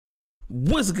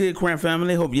What's good, Crown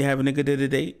family? Hope you're having a good day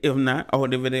today. If not, I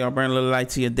hope the video will bring a little light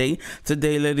to your day.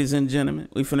 Today, ladies and gentlemen,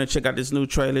 we finna check out this new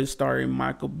trailer starring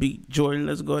Michael B. Jordan.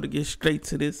 Let's go to get straight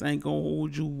to this. I ain't gonna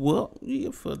hold you up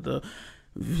here for the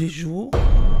visual.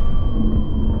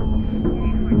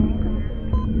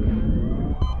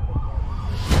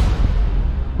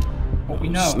 What we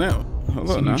know, Snap.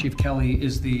 Hello, Senior now. Chief Kelly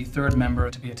is the third member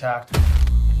to be attacked. 3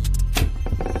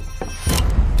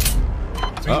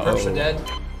 perps are dead.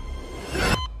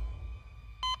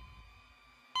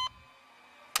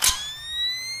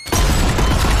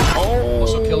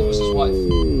 Also killed was his wife.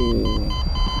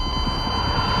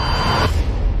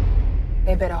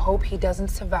 They better hope he doesn't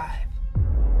survive.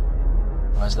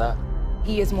 Why's that?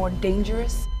 He is more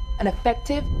dangerous and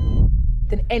effective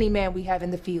than any man we have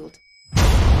in the field.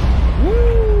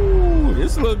 Woo!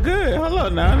 This look good. Hold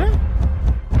on now.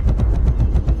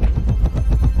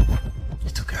 You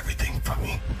took everything from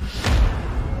me.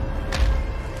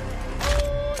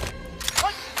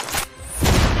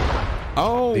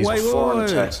 Oh, These wait, are foreign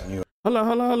wait. attacks on you. Hold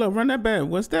on. Run that back.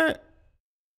 What's that?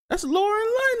 That's Lauren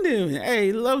London.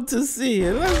 Hey, love to see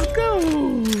it. Let's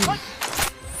go.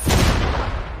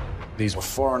 These were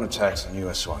foreign attacks on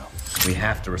U.S. soil. We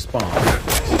have to respond.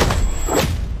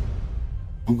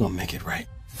 I'm gonna make it right.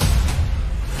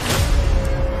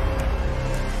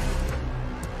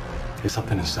 There's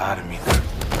something inside of me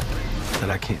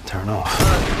that I can't turn off.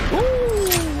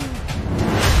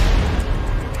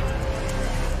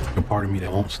 A part of me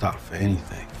that won't stop for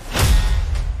anything.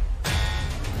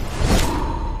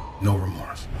 No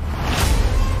remorse.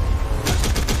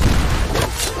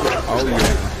 Oh, yeah.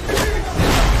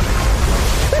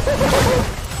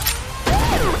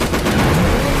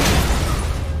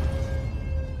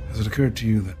 Has it occurred to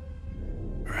you that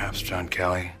perhaps John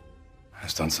Kelly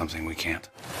has done something we can't?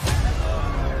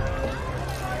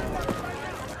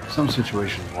 Some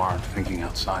situations warrant thinking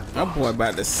outside the That box. boy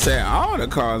about to set all the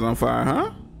cars on fire, huh?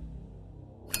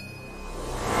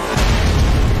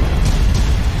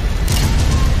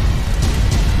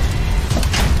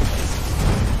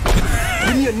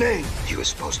 Give me a name. You were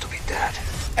supposed to be dead.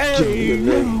 Hey,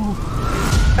 yo.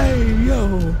 Hey,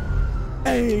 yo.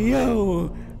 Hey,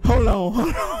 yo. Hold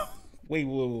on.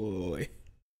 Wait.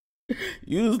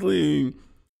 Usually,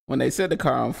 when they set the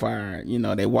car on fire, you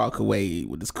know, they walk away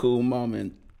with this cool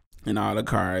moment, and all the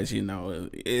cars, set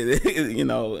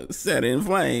in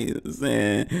flames.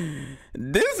 And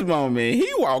this moment,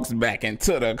 he walks back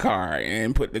into the car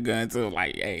and put the gun to it,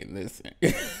 like, hey, listen.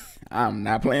 I'm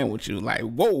not playing with you. Like,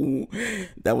 whoa,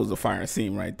 that was a fire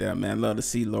scene right there, man. Love to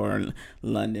see Lauren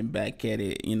London back at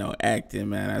it, acting,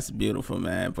 man. That's beautiful,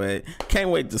 man. But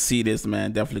can't wait to see this,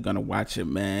 man. Definitely gonna watch it,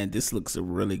 man. This looks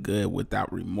really good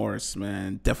without remorse,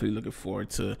 man. Definitely looking forward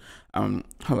to. Hold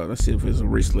on, let's see if it's a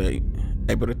release late.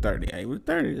 April the 30th. April the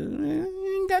 30th.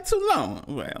 Ain't got too long.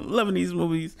 Well, I'm loving these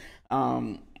movies.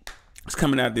 It's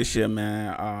coming out this year,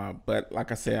 man. But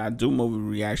like I said, I do movie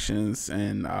reactions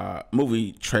and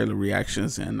movie trailer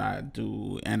reactions, and I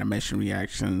do animation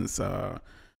reactions,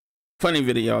 funny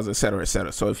videos, etc.,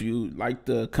 etc. So if you like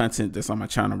the content that's on my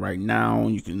channel right now,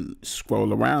 you can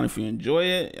scroll around. If you enjoy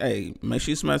it, hey, make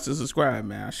sure you smash the subscribe,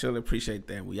 man. I surely appreciate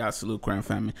that. We out. Salute, Crown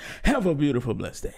family. Have a beautiful, blessed day.